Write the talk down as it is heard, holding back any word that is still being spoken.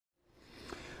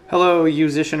Hello,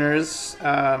 Yousicianers.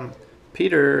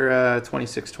 Peter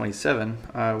 2627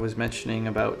 was mentioning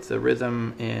about the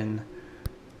rhythm in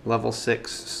level 6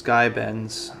 Sky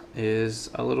Bends is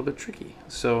a little bit tricky.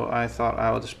 So I thought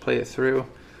I'll just play it through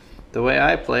the way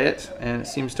I play it, and it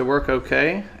seems to work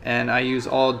okay. And I use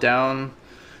all down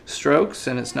strokes,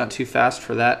 and it's not too fast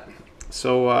for that.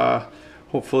 So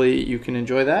hopefully you can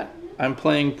enjoy that. I'm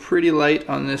playing pretty light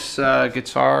on this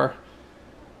guitar.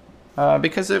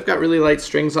 Because I've got really light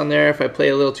strings on there. If I play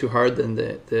a little too hard, then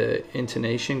the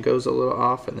intonation goes a little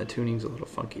off and the tuning's a little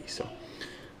funky. So,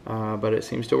 but it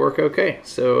seems to work okay.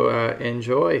 So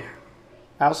enjoy.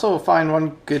 I also find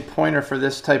one good pointer for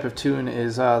this type of tune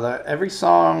is that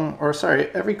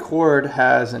every chord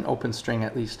has an open string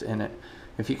at least in it.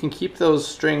 If you can keep those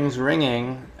strings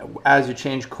ringing as you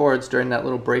change chords during that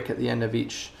little break at the end of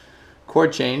each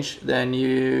chord change, then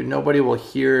nobody will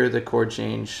hear the chord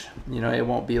change. It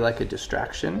won't be like a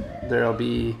distraction. There'll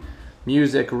be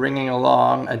music ringing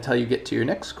along until you get to your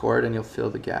next chord and you'll fill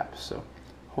the gap. So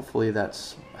hopefully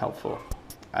that's helpful.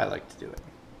 I like to do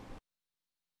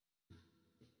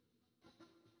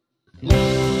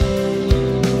it.